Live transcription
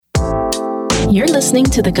You're listening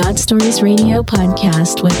to the God Stories Radio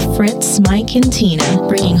podcast with Fritz, Mike, and Tina,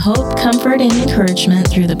 bringing hope, comfort, and encouragement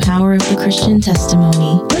through the power of the Christian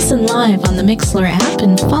testimony. Listen live on the Mixlr app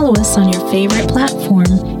and follow us on your favorite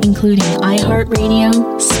platform, including iHeartRadio,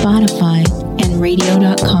 Spotify, and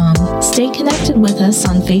radio.com. Stay connected with us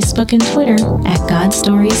on Facebook and Twitter at God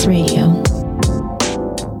Stories Radio.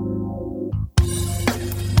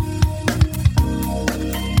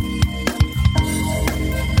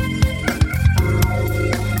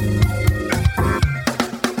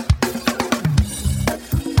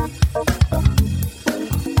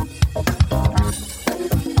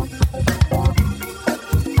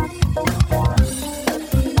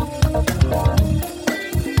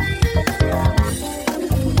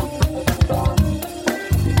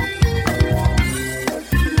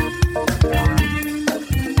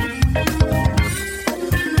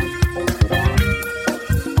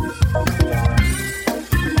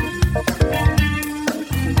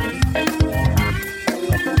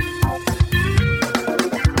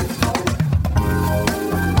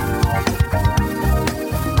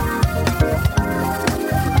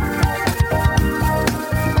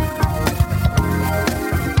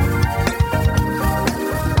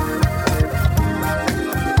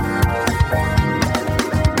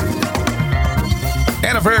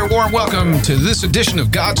 Warm welcome to this edition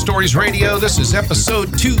of God Stories Radio. This is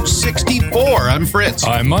episode 264. I'm Fritz.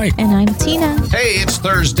 I'm Mike. And I'm Tina. Hey, it's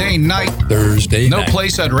Thursday night. No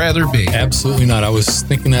place I'd rather be. Absolutely not. I was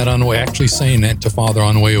thinking that on the way, actually saying that to Father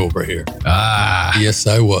on the way over here. Yes,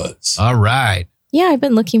 I was. All right. Yeah, I've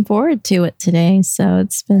been looking forward to it today, so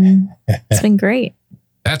it's been great.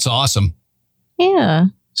 That's awesome. Yeah.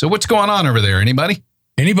 So what's going on over there? Anybody?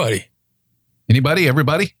 Anybody?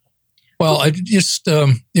 Everybody? Well, I just,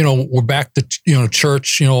 we're back to,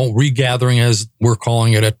 church, regathering as we're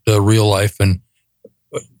calling it at Real Life. And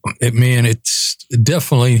it's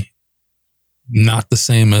definitely not the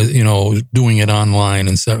same as, doing it online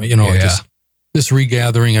and stuff, just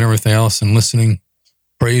regathering and everything else and listening,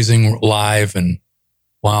 praising live and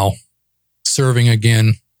wow, serving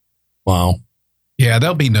again. Wow. Yeah,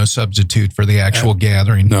 there'll be no substitute for the actual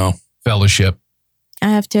gathering. No. Fellowship. I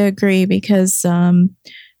have to agree because,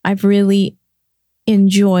 I've really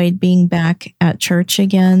enjoyed being back at church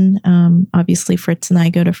again. Obviously, Fritz and I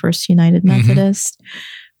go to First United Methodist,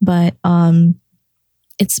 but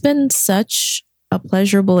it's been such a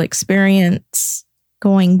pleasurable experience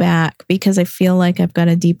going back because I feel like I've got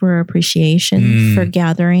a deeper appreciation for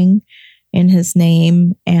gathering in His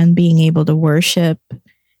name and being able to worship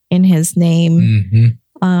in His name.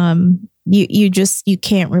 You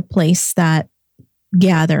can't replace that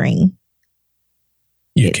gathering.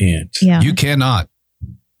 You can't. Yeah. You cannot.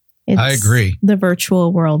 I agree. The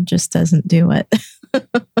virtual world just doesn't do it.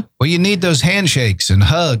 Well, you need those handshakes and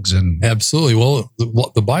hugs and absolutely. Well,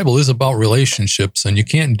 the Bible is about relationships, and you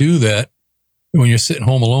can't do that when you're sitting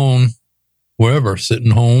home alone, wherever,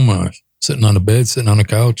 sitting home or sitting on a bed, sitting on a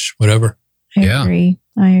couch, whatever. I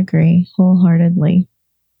agree wholeheartedly.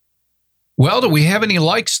 Well, do we have any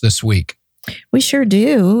likes this week? We sure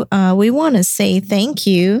do. We want to say thank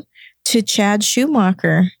you to Chad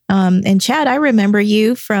Schumacher. And Chad, I remember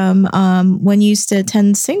you from when you used to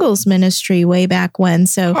attend singles ministry way back when.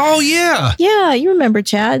 So, yeah, you remember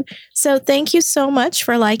Chad. So thank you so much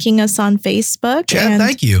for liking us on Facebook. Chad,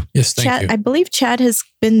 thank you. Yes, thank you. I believe Chad has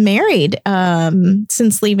been married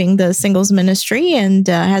since leaving the singles ministry and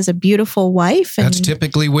has a beautiful wife. And that's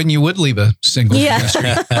typically when you would leave a singles ministry.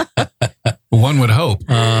 One would hope.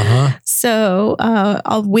 So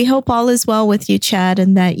we hope all is well with you, Chad,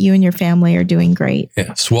 and that you and your family are doing great.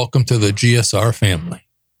 Yes. Welcome to the GSR family.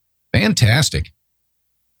 Fantastic.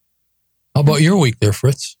 How about your week there,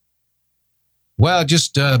 Fritz? Well,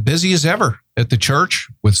 just busy as ever at the church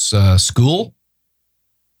with school.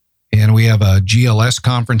 And we have a GLS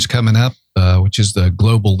conference coming up, which is the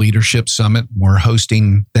Global Leadership Summit. We're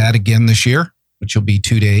hosting that again this year, which will be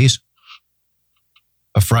 2 days.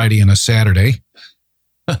 A Friday and a Saturday.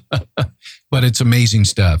 But it's amazing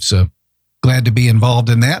stuff. So glad to be involved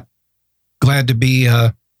in that. Glad to be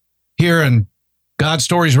here on God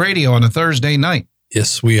Stories Radio on a Thursday night.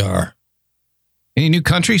 Yes, we are. Any new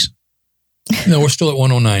countries? No, we're still at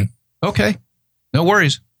 109. Okay. No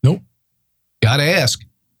worries. Nope. Gotta ask.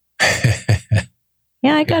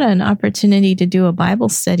 Yeah, I got an opportunity to do a Bible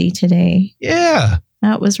study today. Yeah.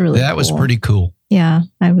 That was really cool. That was pretty cool. Yeah,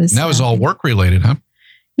 I was. And that was all work related, huh?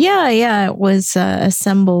 Yeah. It was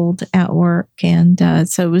assembled at work. And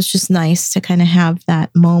so it was just nice to kind of have that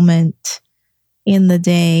moment in the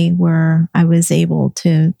day where I was able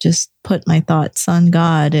to just put my thoughts on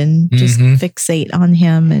God and just fixate on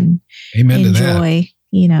Him and Amen enjoy, to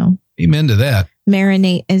that. Amen to that.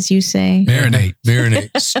 Marinate, as you say. Marinate.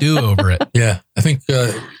 Stew over it. Yeah. I think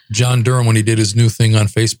John Durham, when he did his new thing on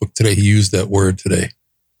Facebook today, he used that word today.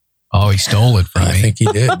 Oh, he stole it from me. I think he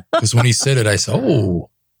did. Because when he said it, I said, oh.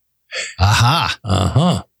 Aha.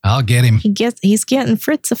 Uh-huh. I'll get him. He's getting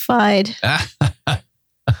Fritzified.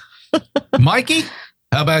 Mikey,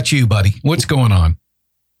 how about you, buddy? What's going on?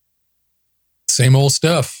 Same old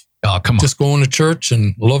stuff. Oh, come on. Just going to church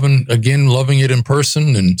and loving it in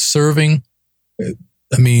person and serving.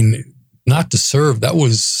 I mean, not to serve, that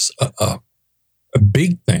was a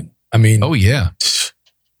big thing. I mean, oh, yeah.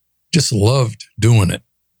 Just loved doing it,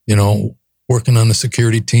 you know, working on the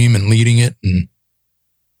security team and leading it. And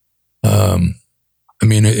I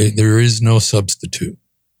mean, there is no substitute.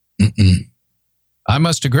 Mm-mm. I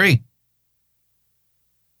must agree.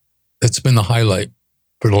 That's been the highlight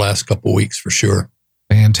for the last couple of weeks for sure.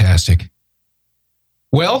 Fantastic.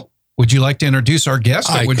 Well, would you like to introduce our guest?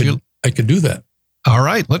 I could do that. All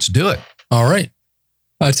right, let's do it. All right.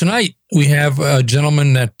 Tonight, we have a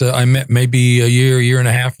gentleman that I met maybe a year and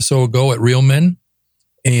a half or so ago at Real Men.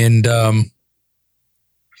 And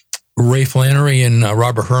Ray Flannery and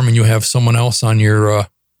Robert Herman, you have someone else on your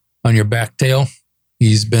back tail.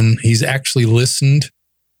 He's actually listened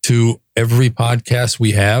to every podcast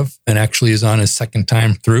we have and actually is on his second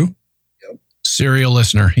time through. Yep. Serial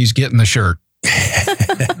listener. He's getting the shirt.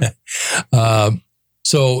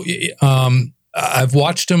 So I've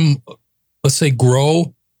watched him, let's say,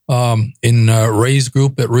 grow in Ray's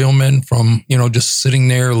group at Real Men from, you know, just sitting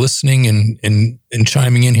there listening and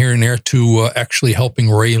chiming in here and there to actually helping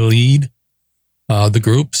Ray lead the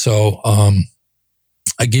group. So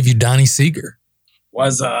I give you Donnie Seeger.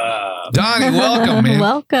 What's up? Donnie, welcome, man.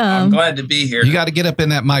 Welcome. I'm glad to be here. You got to get up in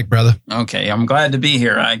that mic, brother. Okay, I'm glad to be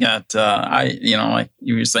here. I got, like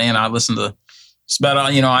you were saying, I listen to, it's about,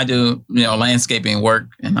 I do, landscaping work,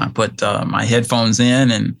 and I put my headphones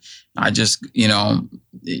in, and I just,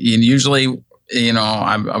 usually,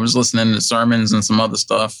 I was listening to sermons and some other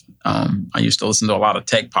stuff. I used to listen to a lot of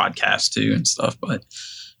tech podcasts too and stuff,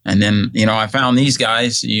 and then, I found these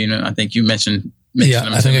guys, I think you mentioned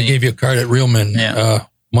I think I gave you a card at Real Men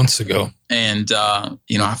months ago. And,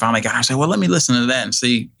 I found a guy. I said, well, let me listen to that and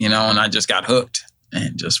see, and I just got hooked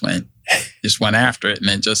and just went after it. And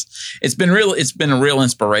it's been a real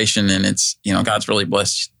inspiration. And it's, God's really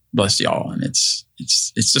blessed y'all. And it's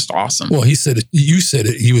just awesome. Well, you said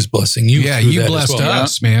it, he was blessing you. Yeah, you blessed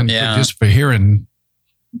us, man. Yeah. Just for hearing.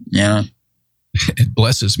 Yeah. It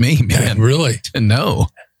blesses me, man. Yeah, really? To know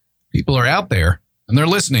people are out there and they're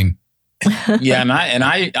listening. Yeah, and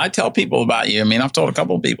I tell people about you. I mean, I've told a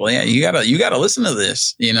couple of people, you gotta listen to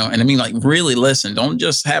this, and I mean, like, really listen. Don't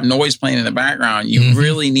just have noise playing in the background. You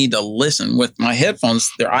really need to listen. With my headphones,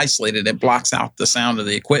 they're isolated. It blocks out the sound of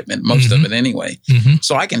the equipment, most of it anyway.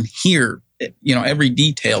 So I can hear, every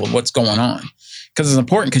detail of what's going on, because it's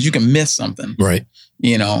important, because you can miss something, right?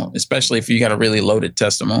 Especially if you got a really loaded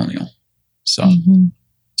testimonial. So,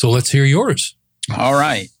 so let's hear yours. All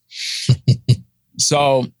right.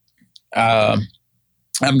 So. I'm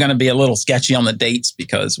going to be a little sketchy on the dates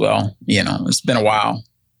because, well, it's been a while.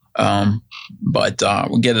 But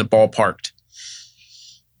we'll get it ballparked.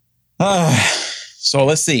 So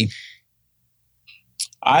let's see.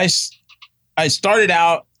 I started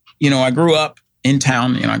out, I grew up in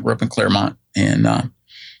town. I grew up in Claremont, and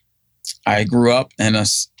I grew up in a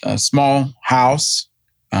small house.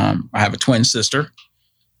 I have a twin sister,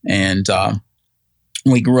 and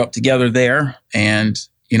we grew up together there. And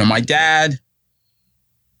my dad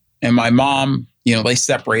and my mom, they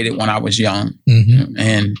separated when I was young.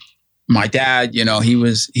 And my dad,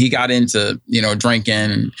 he got into,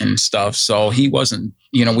 drinking and stuff. So he wasn't,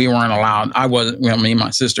 we weren't allowed. Me and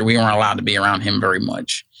my sister, we weren't allowed to be around him very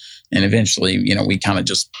much. And eventually, we kind of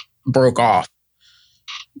just broke off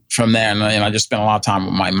from there. And I just spent a lot of time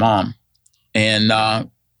with my mom. And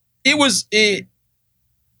it wasn't,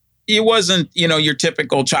 your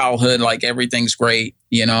typical childhood, like everything's great,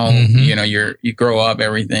 you grow up,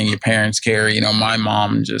 everything, your parents care. My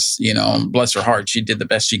mom just, bless her heart, she did the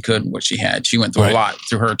best she could with what she had. She went through a lot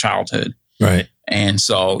through her childhood. Right. And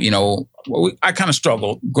so, I kind of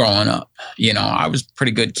struggled growing up. I was a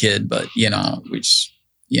pretty good kid, but, which,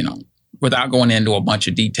 without going into a bunch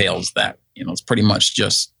of details, that, it's pretty much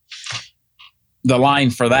just the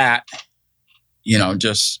line for that, and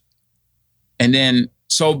then,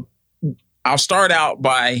 so I'll start out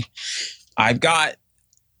by, I've got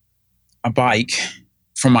a bike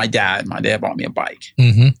from my dad. My dad bought me a bike.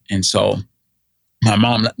 And so my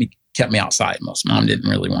mom kept me outside most. Mom didn't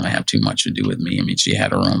really want to have too much to do with me. I mean, she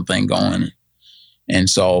had her own thing going. And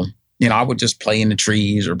so, I would just play in the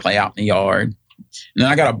trees or play out in the yard, And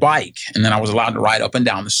then I got a bike, and then I was allowed to ride up and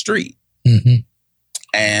down the street. Mm-hmm.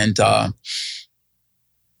 And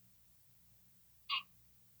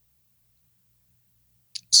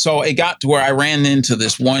so it got to where I ran into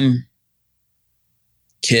this one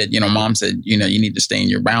kid. Mom said, you need to stay in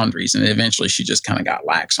your boundaries. And eventually she just kind of got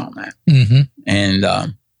lax on that. Mm-hmm.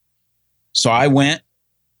 And so I went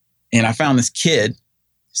and I found this kid.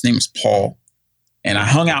 His name was Paul. And I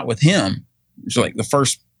hung out with him. It was like the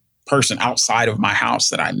first person outside of my house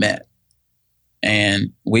that I met.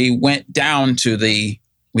 And we went down to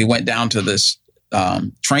this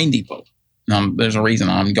train depot. Now, there's a reason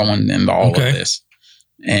I'm going into all of this.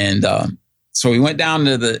 And so we went down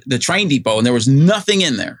to the train depot, and there was nothing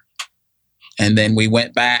in there. And then we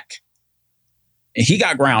went back, and he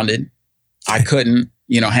got grounded. I couldn't,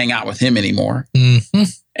 hang out with him anymore. Mm-hmm.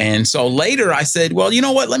 And so later I said, well, you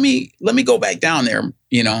know what? Let me go back down there,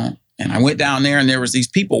 And I went down there, and there was these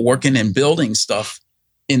people working and building stuff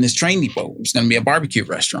in this train depot. It was going to be a barbecue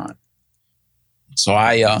restaurant. So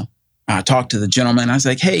I talked to the gentleman. I was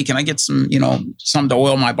like, hey, can I get some, something to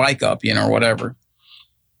oil my bike up, or whatever.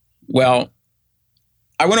 Well,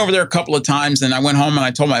 I went over there a couple of times, and I went home and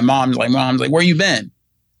I told my mom, where you been?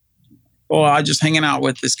 Well, I just hanging out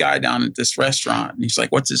with this guy down at this restaurant. And he's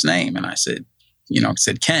like, what's his name? And I said,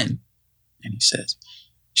 Ken. And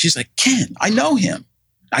she's like, Ken, I know him.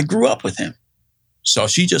 I grew up with him. So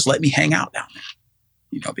she just let me hang out down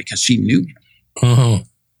there, because she knew him. Uh-huh.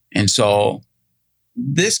 And so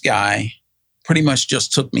this guy pretty much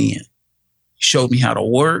just took me in. He showed me how to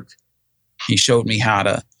work. He showed me how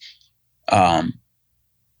to,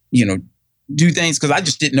 do things, because I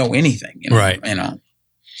just didn't know anything. Right.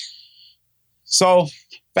 So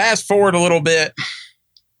fast forward a little bit,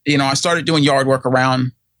 I started doing yard work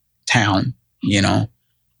around town,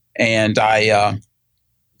 and I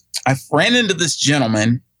ran into this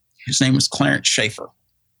gentleman. His name was Clarence Schaefer,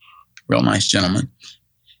 real nice gentleman.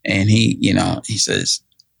 And he says,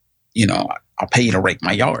 I'll pay you to rake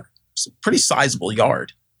my yard. It's a pretty sizable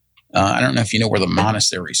yard. I don't know if you know where the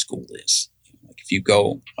Montessori school is. Like if you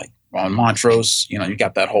go like on Montrose, you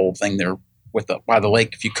got that whole thing there by the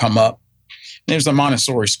lake. If you come up, there's a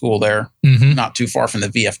Montessori school there, mm-hmm. not too far from the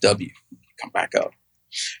VFW. Come back up.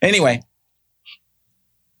 Anyway,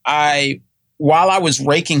 while I was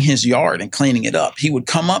raking his yard and cleaning it up, he would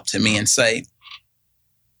come up to me and say,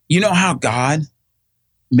 you know how God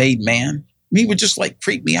made man? He would just like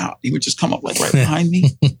creep me out. He would just come up like right behind me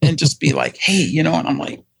and just be like, hey, and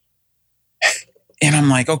I'm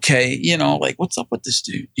like, okay, like what's up with this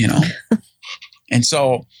dude, And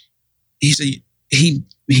so he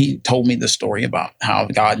told me the story about how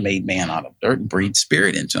God made man out of dirt and breathed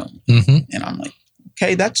spirit into him. Mm-hmm. And I'm like,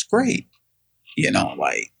 okay, that's great.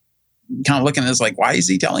 Like kind of looking at this like, why is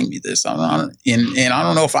he telling me this? And I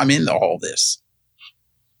don't know if I'm into all this.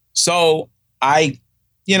 So I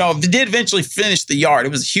did eventually finish the yard.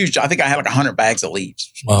 It was huge. I think I had like 100 bags of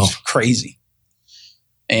leaves. Wow. It was crazy.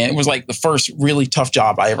 And it was like the first really tough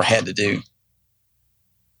job I ever had to do.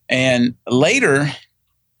 And later,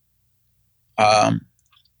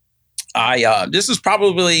 this is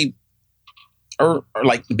probably or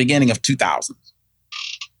like the beginning of 2000.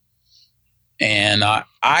 And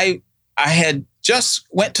I had just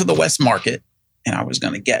went to the West Market, and I was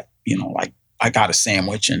going to get, like I got a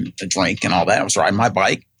sandwich and a drink and all that. I was riding my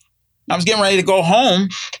bike. I was getting ready to go home,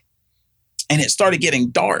 and it started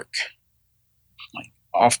getting dark, like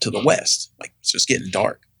off to the west, like it's just getting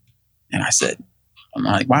dark. And I'm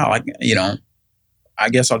like, wow, I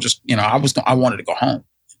guess I'll just, I wanted to go home.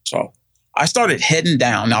 So I started heading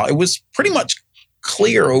down. Now it was pretty much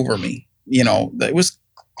clear over me, it was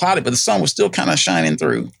cloudy, but the sun was still kind of shining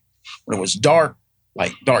through. But it was dark,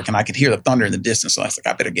 and I could hear the thunder in the distance. So I was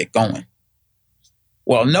like, I better get going.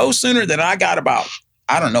 Well, no sooner than I got about,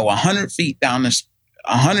 100 foot down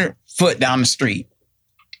the street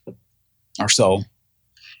or so,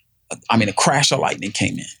 a crash of lightning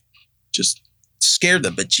came in. Just scared the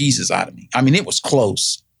bejesus out of me. It was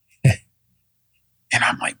close. And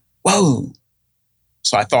I'm like, whoa.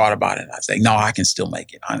 So I thought about it. I was like, no, I can still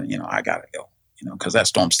make it. I got to go, because that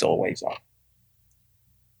storm's still a ways off.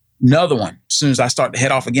 Another one. As soon as I start to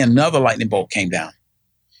head off again, another lightning bolt came down.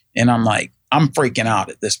 And I'm like, I'm freaking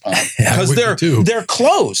out at this point because they're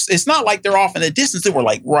close. It's not like they're off in the distance. They were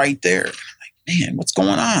like right there. And I'm like, man, what's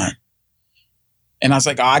going on? And I was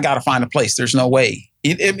like, I got to find a place. There's no way.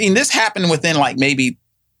 This happened within like maybe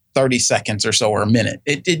 30 seconds or so, or a minute.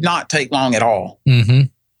 It did not take long at all. Mm-hmm.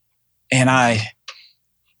 And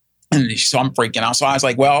so I'm freaking out. So I was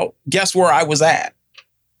like, well, guess where I was at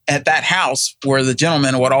that house where the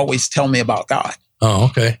gentleman would always tell me about God. Oh,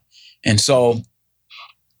 okay. And so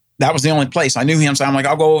that was the only place I knew him. So I'm like,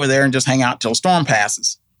 I'll go over there and just hang out till the storm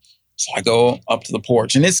passes. So I go up to the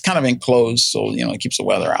porch, and it's kind of enclosed, so it keeps the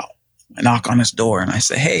weather out. I knock on his door and I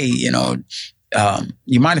say, hey, you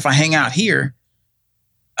mind if I hang out here?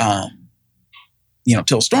 Till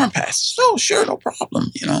the storm passes. Oh, sure, no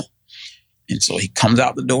problem, And so he comes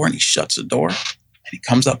out the door and he shuts the door, and he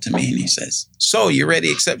comes up to me and he says, so you ready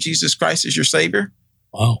to accept Jesus Christ as your Savior?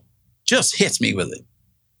 Wow. Just hits me with it.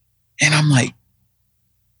 And I'm like,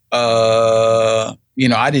 I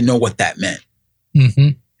didn't know what that meant. Mm-hmm.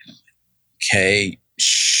 Okay,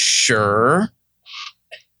 sure.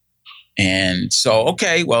 And so,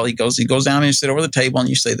 okay, well, he goes down and you sit over the table and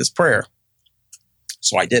you say this prayer.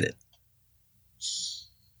 So I did it.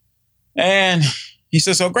 And he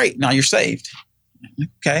says, oh, great. Now you're saved.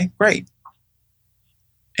 Okay, great.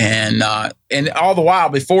 And all the while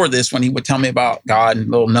before this, when he would tell me about God and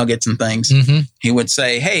little nuggets and things, he would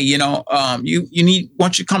say, hey, you need,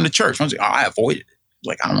 once you come to church, I avoided it.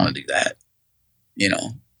 Like, I don't want to do that,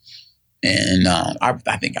 And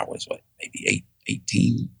I think I was, maybe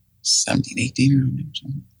 17, 18 or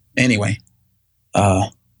something. Anyway,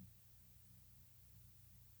 I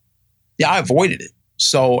avoided it.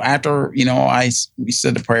 So after, we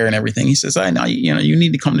said the prayer and everything, he says, hey, now, you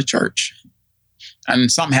need to come to church.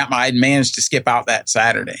 And something happened. I had managed to skip out that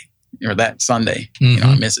Saturday or that Sunday.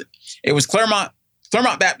 I miss it. It was Claremont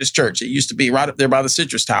Baptist Church. It used to be right up there by the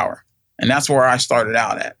Citrus Tower. And that's where I started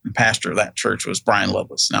out at. The pastor of that church was Brian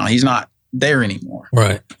Lovelace. Now he's not there anymore.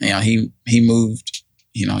 Right. He moved,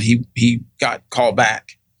 he got called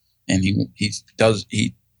back, and he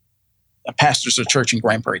pastors a church in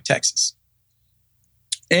Grand Prairie, Texas.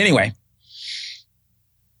 Anyway,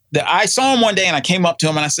 I saw him one day and I came up to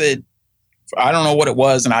him and I said, I don't know what it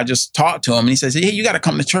was. And I just talked to him and he says, hey, you got to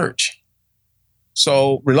come to church.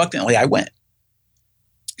 So reluctantly I went.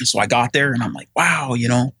 And so I got there and I'm like, wow,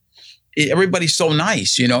 everybody's so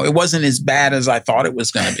nice. It wasn't as bad as I thought it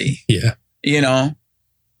was going to be. Yeah.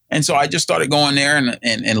 And so I just started going there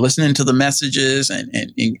and listening to the messages and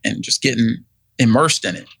just getting immersed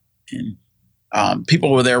in it. And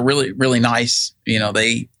people were there really, really nice.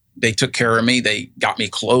 They took care of me. They got me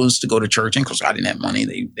clothes to go to church in because I didn't have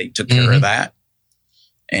money. They took care of that.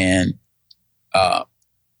 And I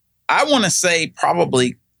want to say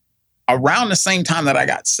probably around the same time that I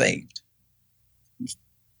got saved,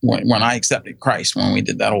 when I accepted Christ, when we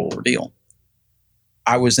did that whole ordeal,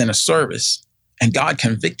 I was in a service and God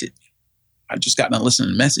convicted me. I just got to listen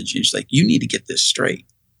to the message. He's like, you need to get this straight.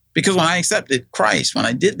 Because when I accepted Christ, when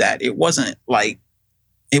I did that,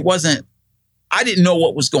 I didn't know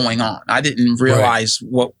what was going on. I didn't realize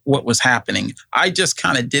what was happening. I just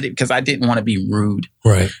kind of did it because I didn't want to be rude.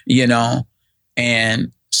 Right.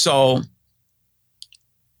 And so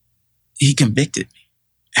he convicted me.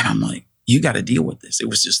 And I'm like, you got to deal with this. It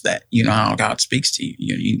was just that, how God speaks to you.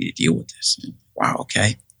 You need to deal with this. And, wow,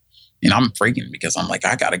 okay. And I'm freaking because I'm like,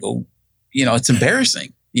 I got to go, it's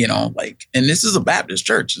embarrassing, and this is a Baptist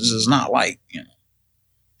church. This is not like,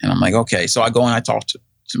 and I'm like, okay. So I go and I talk to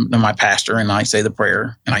my pastor and I say the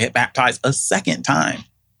prayer and I get baptized a second time.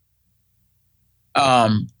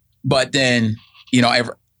 But then,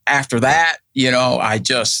 after that, I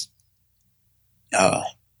just, I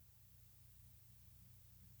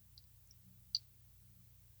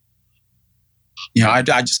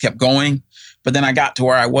just kept going, but then I got to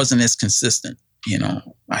where I wasn't as consistent.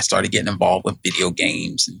 I started getting involved with video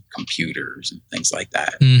games and computers and things like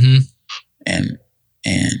that. Mm-hmm. And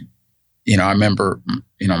I remember,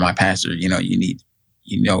 my pastor, you need,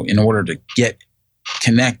 in order to get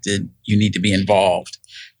connected, you need to be involved.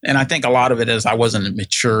 And I think a lot of it is I wasn't as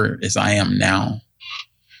mature as I am now.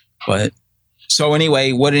 But so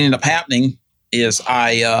anyway, what ended up happening is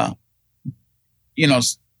I,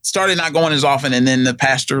 started not going as often. And then the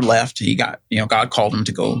pastor left. He got, God called him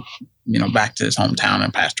to go, back to his hometown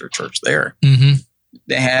and pastor a church there. Mm-hmm.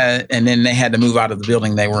 They had to move out of the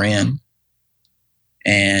building they were in.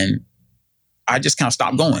 And I just kind of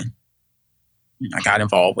stopped going. I got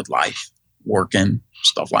involved with life, working,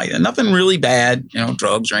 stuff like that. Nothing really bad,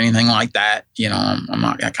 drugs or anything like that. I'm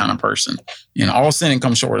not that kind of person. All sin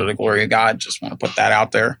comes short of the glory of God. Just want to put that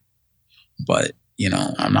out there. But,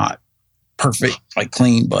 I'm not perfect, like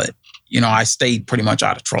clean, but, I stayed pretty much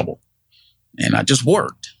out of trouble. And I just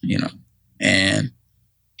worked, and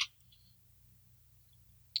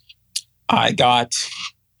I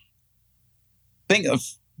think of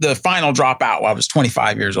the final dropout. I was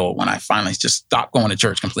 25 years old when I finally just stopped going to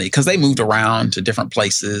church completely because they moved around to different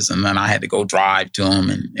places and then I had to go drive to them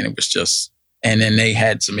and it was just, and then they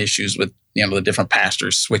had some issues with, the different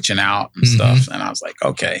pastors switching out and stuff. And I was like,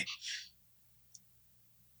 okay.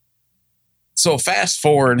 So fast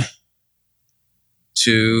forward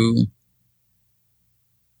to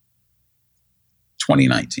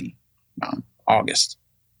 2019, August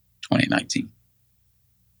 2019,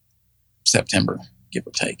 September, give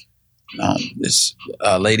or take. This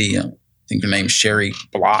lady, I think her name is Sherry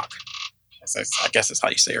Block. I guess that's how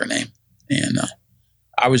you say her name. And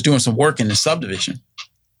I was doing some work in the subdivision.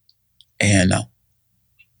 And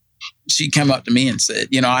she came up to me and said,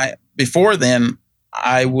 before then,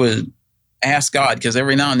 I would ask God, because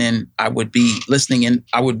every now and then I would be listening in,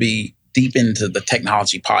 I would be deep into the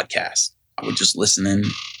technology podcast. I would just listen in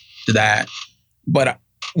to that. But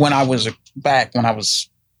when I was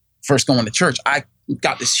first going to church, I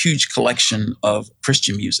got this huge collection of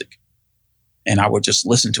Christian music. And I would just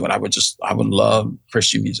listen to it. I would love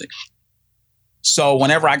Christian music. So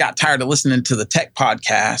whenever I got tired of listening to the tech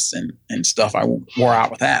podcasts and stuff, I wore out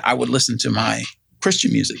with that. I would listen to my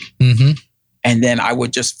Christian music. Mm-hmm. And then I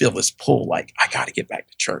would just feel this pull, like, I got to get back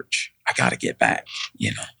to church. I got to get back,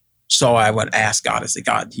 So I would ask God, I said,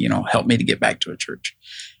 God, help me to get back to a church.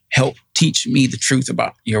 Help teach me the truth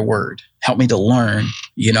about your word. Help me to learn,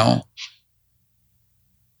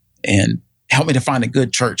 and help me to find a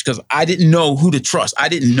good church, because I didn't know who to trust. I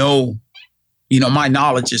didn't know, my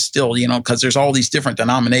knowledge is still, because there's all these different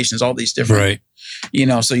denominations, all these different,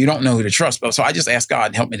 right. So you don't know who to trust. But so I just asked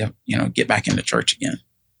God, help me to, get back into church again.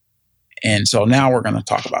 And so now we're going to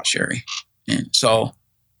talk about Sherry. And so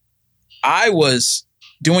I was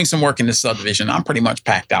doing some work in this subdivision. I'm pretty much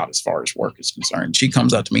packed out as far as work is concerned. She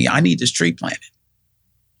comes up to me, I need this tree planted.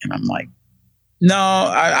 And I'm like, no,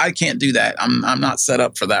 I can't do that. I'm not set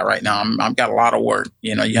up for that right now. I've got a lot of work.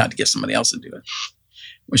 You have to get somebody else to do it.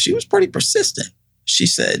 Well, she was pretty persistent. She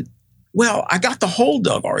said, well, I got the hole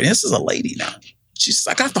dug already. This is a lady now. She says,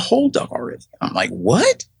 I got the hole dug already. I'm like,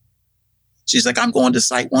 what? She's like, I'm going to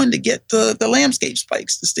site 1 to get the landscape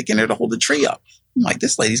spikes to stick in there to hold the tree up. I'm like,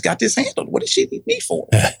 this lady's got this handled. What does she need me for?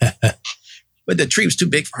 But the tree was too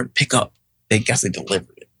big for her to pick up. I guess they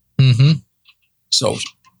delivered it. Mm-hmm. So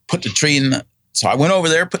put the tree in so I went over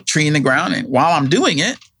there, put the tree in the ground. And while I'm doing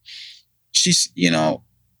it, she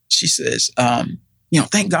says,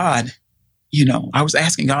 thank God, I was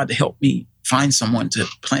asking God to help me find someone to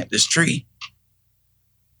plant this tree.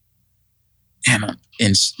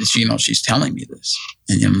 And she's telling me this.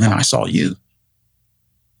 And then I saw you.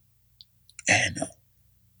 And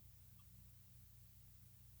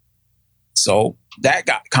so that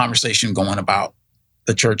got conversation going about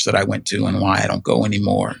the church that I went to and why I don't go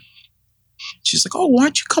anymore. She's like, oh, why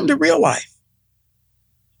don't you come to Real Life?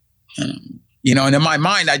 And in my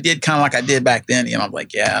mind, I did kind of like I did back then. I'm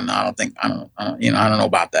like, yeah, no, I don't know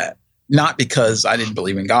about that. Not because I didn't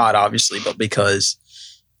believe in God, obviously, but because,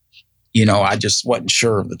 I just wasn't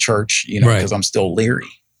sure of the church, because I'm still leery.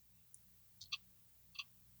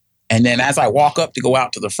 And then as I walk up to go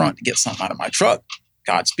out to the front to get something out of my truck,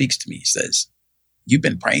 God speaks to me. He says, you've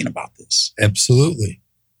been praying about this. Absolutely.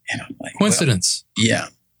 And I'm like, coincidence. Well, yeah.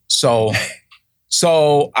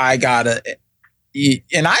 So I gotta, it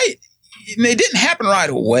didn't happen right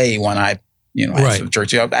away when I asked for the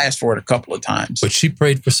church. I asked for it a couple of times. But she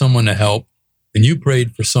prayed for someone to help, and you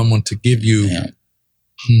prayed for someone to give you. Yeah.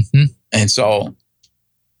 Mm-hmm. And so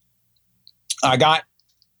I got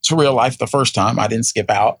to Real Life the first time. I didn't skip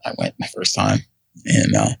out. I went the first time.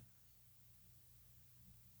 And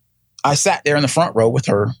I sat there in the front row with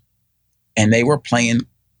her, and they were playing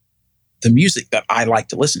the music that I like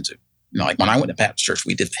to listen to. Like when I went to Baptist church,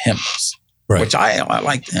 we did the hymnals, which I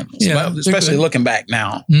like the hymnals, especially looking back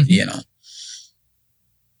now,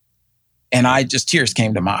 And tears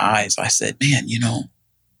came to my eyes. I said, man,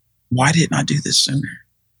 why didn't I do this sooner?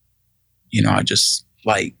 It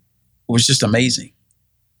was just amazing.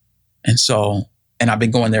 And so, and I've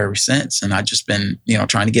been going there ever since. And I've just been,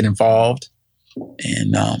 trying to get involved.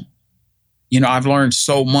 And, I've learned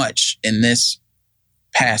so much in this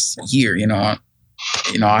past year.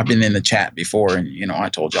 I've been in the chat before, and, I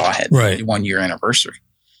told y'all I had the 1 year anniversary.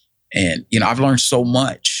 And, I've learned so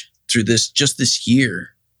much through this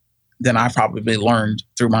year than I probably learned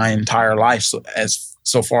through my entire life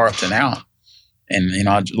so far up to now. And,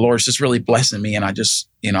 the Lord's just really blessing me. And I just,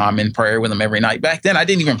 I'm in prayer with him every night. Back then, I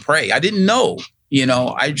didn't even pray. I didn't know,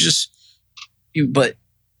 but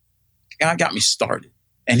God got me started.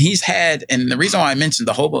 And and the reason why I mentioned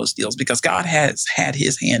the hobos deal is because God has had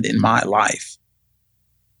his hand in my life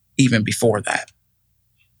even before that.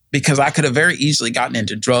 Because I could have very easily gotten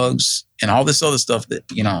into drugs and all this other stuff that,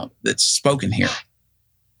 that's spoken here.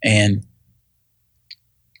 And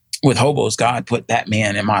with Hobos, God put that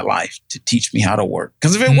man in my life to teach me how to work.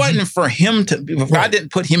 Because if it wasn't for him if God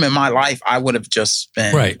didn't put him in my life, I would have just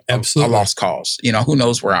been a lost cause. Who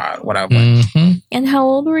knows what I went. Mm-hmm. And how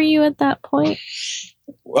old were you at that point?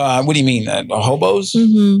 What do you mean? Hobos?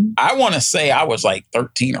 Mm-hmm. I want to say I was like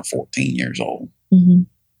 13 or 14 years old. Mm-hmm.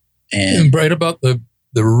 And right about the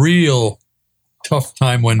real tough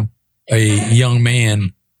time when a young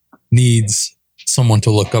man needs someone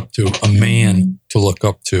to look up to, a man to look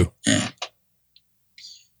up to. Yeah.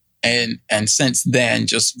 And since then,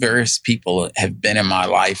 just various people have been in my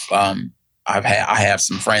life. I have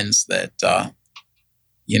some friends that,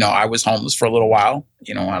 I was homeless for a little while.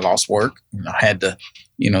 I lost work. I had to,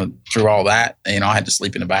 through all that, I had to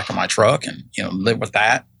sleep in the back of my truck and, live with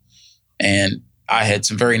that. And I had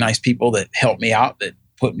some very nice people that helped me out, that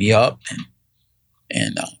put me up.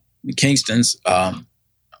 And Kingston's,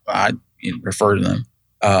 I refer to them.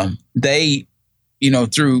 They,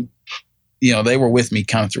 they were with me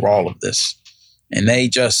kind of through all of this. And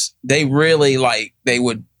they really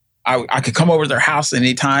I could come over to their house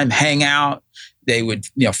anytime, hang out. They would,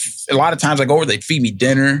 a lot of times I go over, they'd feed me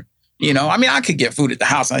dinner. I could get food at the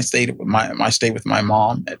house. I stayed with my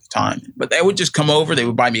mom at the time, but they would just come over. They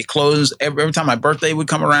would buy me clothes. Every time my birthday would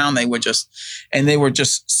come around, they were just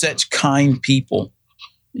such kind people,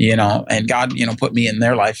 and God, put me in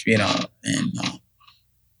their life, and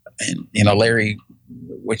Larry,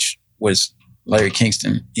 which was Larry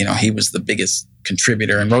Kingston, he was the biggest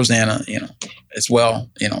contributor, and Rosanna, as well,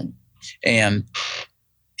 and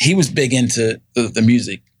he was big into the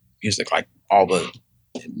music, like all the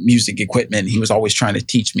music equipment. He was always trying to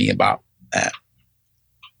teach me about that.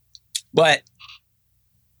 But,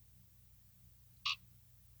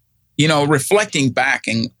 reflecting back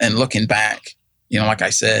and looking back, like I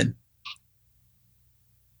said,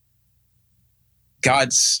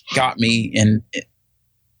 God's got me, and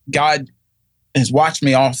God has watched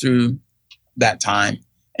me all through that time.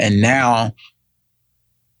 And now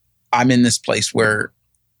I'm in this place where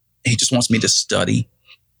he just wants me to study,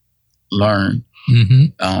 learn. Mm-hmm.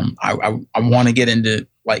 I want to get into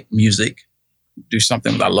like music, do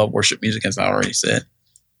something. I love worship music, as I already said.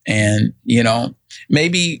 And,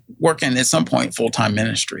 maybe working at some point full-time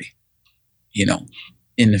ministry,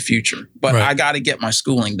 in the future. But I got to get my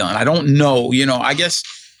schooling done. I don't know, I guess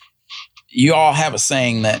you all have a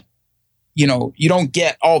saying that, you don't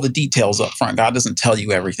get all the details up front. God doesn't tell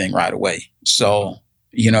you everything right away. So,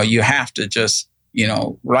 you have to just,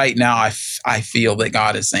 right now I feel that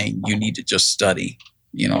God is saying you need to just study,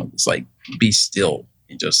 it's like, be still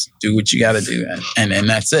and just do what you got to do. And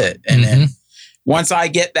that's it. And then once I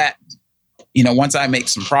get that, once I make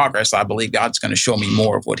some progress, I believe God's going to show me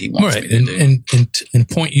more of what he wants me to do. And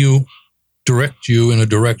direct you in a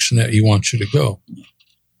direction that he wants you to go.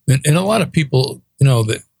 And a lot of people,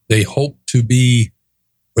 that they hope to be,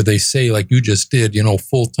 or they say, like you just did,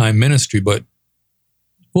 full-time ministry, but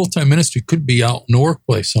full-time ministry could be out in the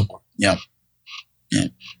workplace somewhere. Yeah.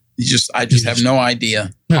 I just have no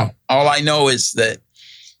idea. No. All I know is that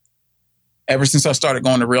ever since I started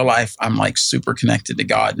going to real life, I'm like super connected to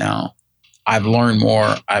God now. I've learned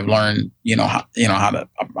more. I've learned, how to,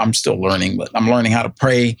 I'm still learning, but I'm learning how to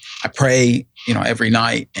pray. I pray, every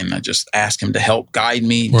night, and I just ask him to help guide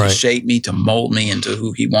me, to shape me, to mold me into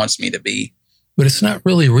who he wants me to be. But it's not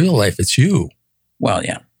really real life. It's you. Well,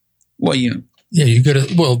 yeah. Well, yeah, you got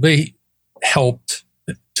to, well, they helped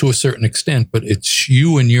to a certain extent, but it's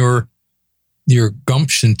you and your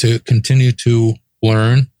gumption to continue to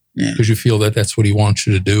learn because you feel that that's what he wants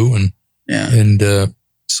you to do. And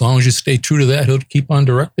as long as you stay true to that, he'll keep on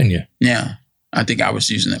directing you. Yeah. I think I was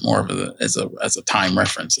using it more of as a time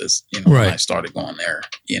reference, as, when I started going there,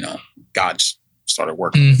 God started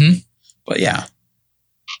working with me. But yeah.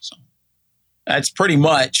 So that's pretty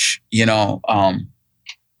much,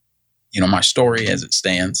 my story as it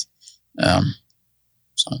stands. Well,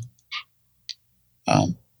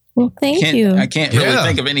 thank you. I can't really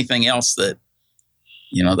think of anything else that,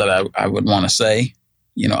 that I would want to say,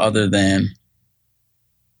 other than,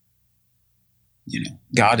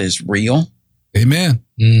 God is real. Amen.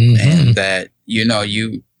 And that, a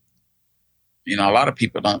lot of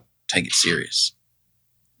people don't take it serious.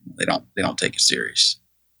 They don't take it serious.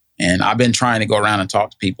 And I've been trying to go around and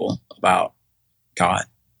talk to people about God,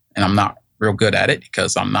 and I'm not real good at it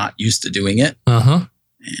because I'm not used to doing it. Uh-huh.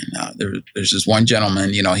 And there's this one gentleman,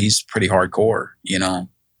 he's pretty hardcore,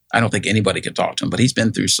 I don't think anybody could talk to him, but he's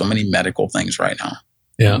been through so many medical things right now.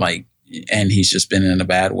 Yeah. And he's just been in a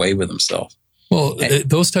bad way with himself. Well,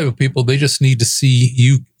 those type of people, they just need to see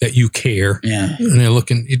you, that you care. Yeah. And they're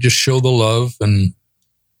looking, you just show the love, and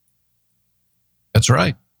that's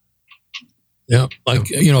right. Yeah. Like,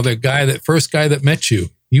 the first guy that met you,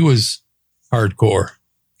 he was hardcore.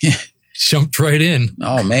 Yeah. Jumped right in.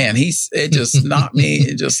 Oh man, it just knocked me.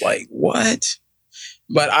 It just like, what?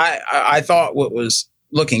 But I thought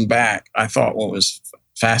looking back, I thought what was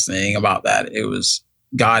fascinating about that, it was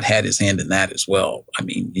God had his hand in that as well. I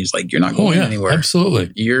mean, he's like, you're not going anywhere.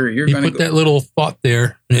 Absolutely. You're going to put that little thought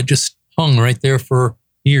there, and it just hung right there for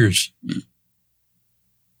years.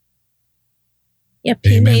 Yep,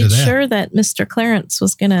 he made sure that Mr. Clarence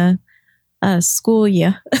was going to school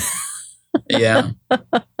you. Yeah.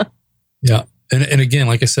 Yeah. And again,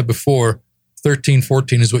 like I said before, 13,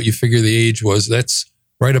 14 is what you figure the age was. That's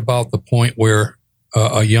right about the point where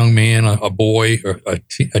a young man, a boy, or a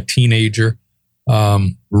teenager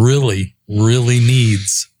really, really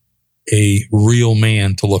needs a real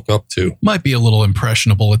man to look up to. Might be a little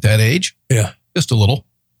impressionable at that age. Yeah. Just a little.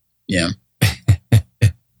 Yeah.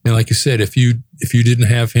 And like you said, if you didn't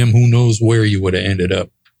have him, who knows where you would have ended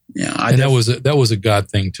up. Yeah. That was a God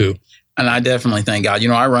thing too. And I definitely thank God.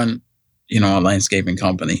 I run, a landscaping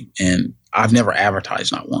company, and I've never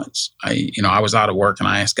advertised, not once. I was out of work and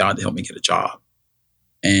I asked God to help me get a job.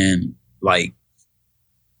 And I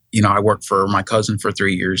worked for my cousin for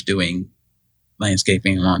 3 years doing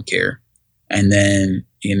landscaping and lawn care. And then,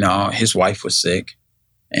 his wife was sick,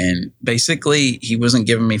 and basically he wasn't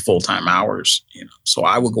giving me full-time hours, so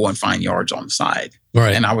I would go and find yards on the side.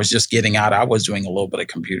 Right. And I was just getting out. I was doing a little bit of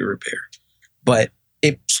computer repair, but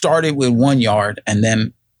it started with 1 yard. And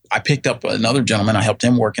then I picked up another gentleman. I helped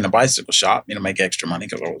him work in a bicycle shop, make extra money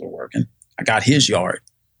because I was working. I got his yard.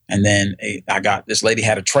 And then this lady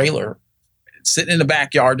had a trailer sitting in the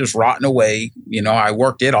backyard, just rotting away. I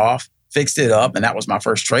worked it off, fixed it up, and that was my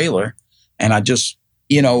first trailer. And I just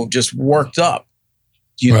worked up,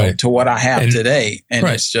 to what I have today. And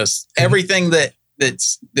it's just everything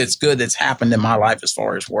that's good that's happened in my life as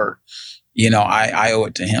far as work. I owe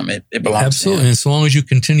it to him. It belongs Absolutely. to him. And so long as you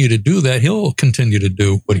continue to do that, he'll continue to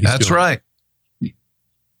do what he's doing. That's right.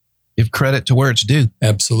 Give credit to where it's due.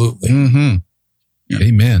 Absolutely. Mm-hmm. Yeah.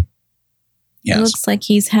 Amen. Yes. It looks like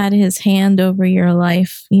he's had his hand over your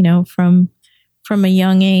life, from a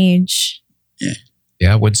young age.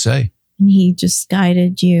 Yeah, I would say. And he just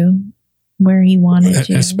guided you where he wanted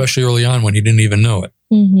you. Especially early on when he didn't even know it.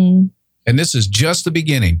 Mm-hmm. And this is just the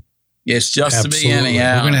beginning. It's just Absolutely. the beginning.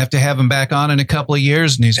 Yeah. We're going to have him back on in a couple of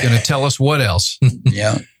years, and he's going to tell us what else.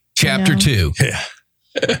 Yeah. Chapter 2. Yeah.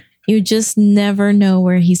 You just never know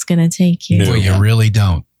where he's going to take you. Well, you really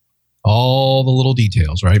don't. All the little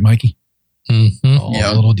details, right, Mikey? Mm-hmm. All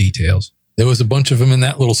the little details. There was a bunch of them in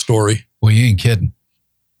that little story. Well, you ain't kidding.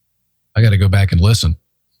 I got to go back and listen.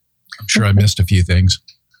 I'm sure I missed a few things.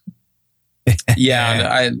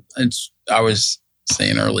 Yeah. I was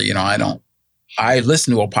saying earlier, I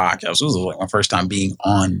listened to a podcast. This was like my first time being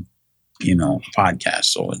on, a podcast.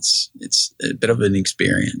 So it's a bit of an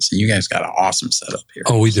experience. And you guys got an awesome setup here.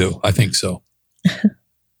 Oh, we do. I think so.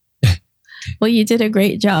 Well, you did a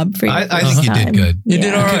great job for your I think you did good. You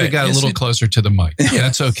did all You could right. have got a little closer to the mic.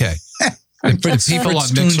 That's okay. And for the people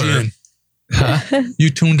on Mixer, You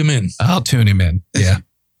tuned him in. I'll tune him in. Yeah.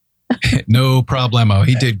 No problemo.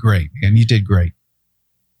 He did great, man. You did great.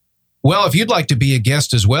 Well, if you'd like to be a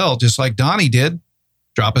guest as well, just like Donnie did,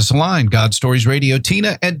 drop us a line,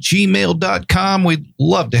 godstoriesradiotina@gmail.com. We'd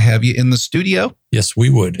love to have you in the studio. Yes, we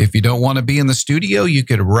would. If you don't want to be in the studio, you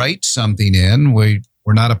could write something in. We're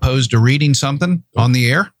not opposed to reading something on the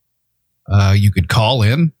air. You could call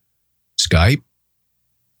in, Skype,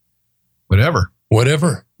 whatever.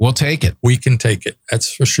 Whatever. We'll take it. We can take it.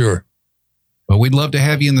 That's for sure. But we'd love to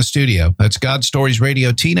have you in the studio. That's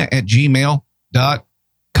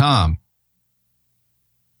godstoriesradiotina@gmail.com.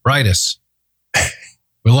 Write us.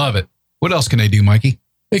 We love it. What else can they do, Mikey?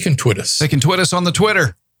 They can tweet us. They can tweet us on the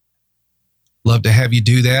Twitter. Love to have you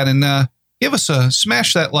do that. And give us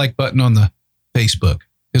smash that like button on the Facebook,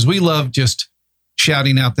 because we love just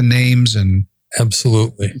shouting out the names. And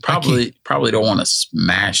Absolutely. Probably don't want to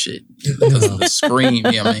smash it. The screen.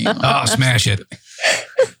 smash it.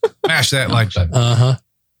 Smash that like button. Uh-huh.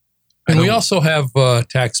 And we also have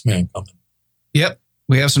Taxman coming. Yep.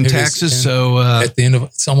 We have some taxes.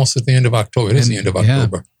 It's almost at the end of October. It is the end of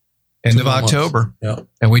October. End of October. Yeah.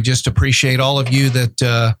 And we just appreciate all of you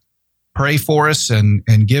that pray for us and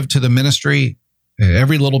give to the ministry.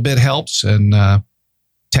 Every little bit helps. And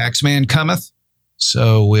Taxman cometh.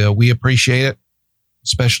 So we appreciate it,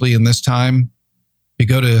 especially in this time. If you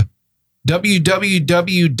go to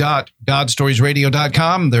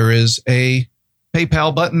www.godstoriesradio.com, there is a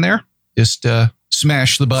PayPal button there. Just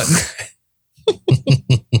smash the button.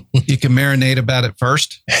 You can marinate about it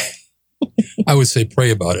first. I would say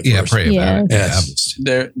pray about it. Yeah, first. pray about it. Yes.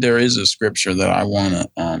 There is a scripture that I want to,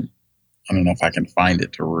 I don't know if I can find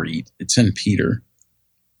it to read. It's in Peter.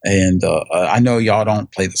 And I know y'all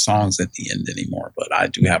don't play the songs at the end anymore, but I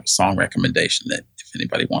do have a song recommendation that if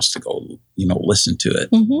anybody wants to go, listen to it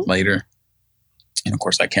later. And of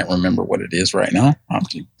course, I can't remember what it is right now. I'll have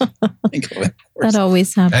to think of it. That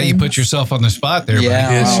always happens. Hey, you put yourself on the spot there. Yeah,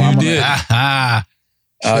 buddy. Yes,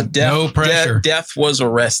 you did. No pressure. Death was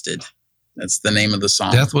arrested. That's the name of the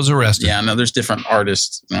song. Death was arrested. Yeah, I know there's different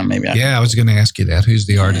artists. Maybe I was going to ask you that. Who's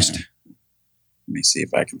the artist? Let me see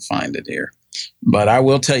if I can find it here. But I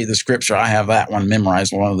will tell you the scripture. I have that one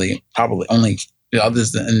memorized. One of the probably only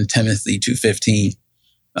others than Timothy 2:15,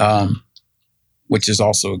 which is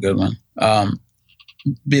also a good one.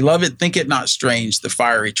 Beloved, think it not strange, the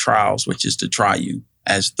fiery trials which is to try you,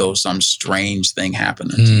 as though some strange thing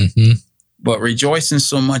happened unto you. But rejoice in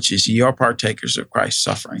so much as ye are partakers of Christ's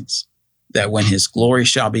sufferings, that when his glory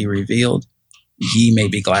shall be revealed, ye may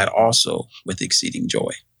be glad also with exceeding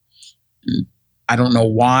joy. And I don't know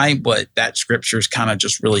why, but that scripture's kind of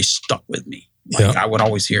just really stuck with me. I would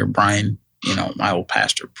always hear Brian, my old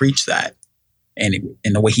pastor, preach that. And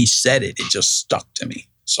the way he said it, it just stuck to me.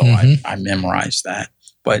 So I memorized that.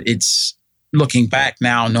 But it's looking back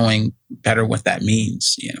now, knowing better what that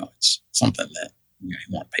means, it's something that you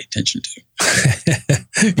want to pay attention to.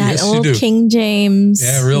 That yes, old King James.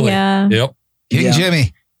 Yeah, really. Yeah. Yep. King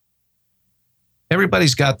Jimmy.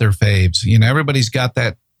 Everybody's got their faves. Everybody's got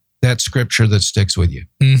that scripture that sticks with you.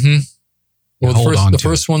 Well, the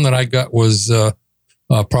first one that I got was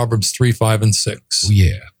Proverbs 3, 5, and 6. Oh,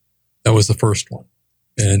 yeah. That was the first one.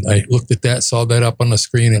 And I looked at that, saw that up on the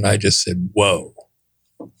screen, and I just said, whoa.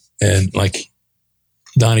 And like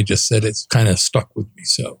Donnie just said, it's kind of stuck with me.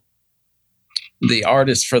 So the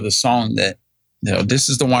artist for the song that, this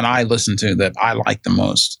is the one I listen to that I like the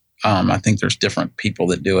most. I think there's different people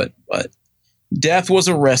that do it, but Death was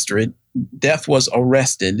Arrested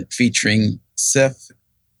featuring Seth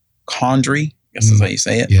Condrey. I guess that's how you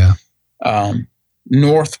say it. Yeah.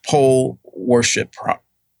 North Pole Worship.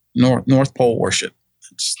 North Pole Worship.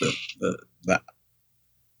 It's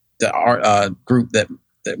the art group that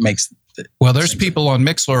makes it. Well, there's people on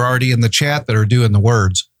Mixler already in the chat that are doing the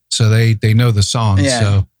words, so they know the songs.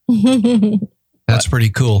 Yeah. So that's pretty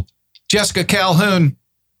cool. Jessica Calhoun,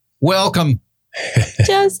 welcome.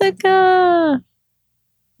 Jessica.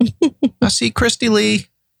 I see Christy Lee.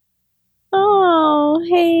 Oh,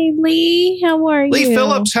 hey, Lee. How are you? Lee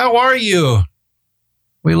Phillips, how are you?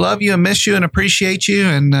 We love you and miss you and appreciate you.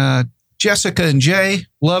 And Jessica and Jay,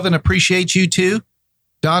 love and appreciate you too.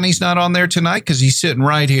 Donnie's not on there tonight because he's sitting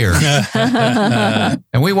right here.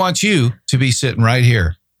 And we want you to be sitting right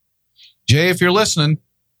here. Jay, if you're listening,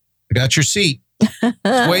 I got your seat.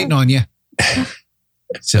 It's waiting on you.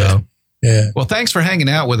 So, well, thanks for hanging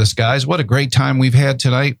out with us, guys. What a great time we've had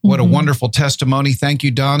tonight. What a wonderful testimony. Thank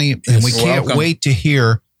you, Donnie. And we can't wait to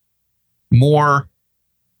hear more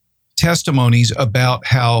testimonies about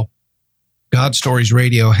how God Stories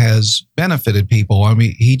Radio has benefited people. I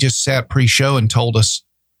mean, he just sat pre-show and told us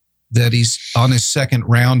that he's on his second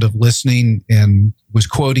round of listening and was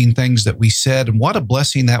quoting things that we said. And what a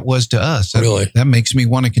blessing that was to us. That makes me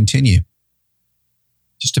want to continue.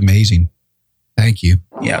 Just amazing. Thank you.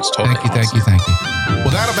 Yeah, it's totally Thank you. Well,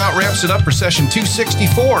 that about wraps it up for session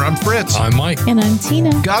 264. I'm Fritz. I'm Mike. And I'm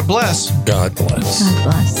Tina. God bless. God bless. God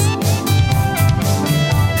bless.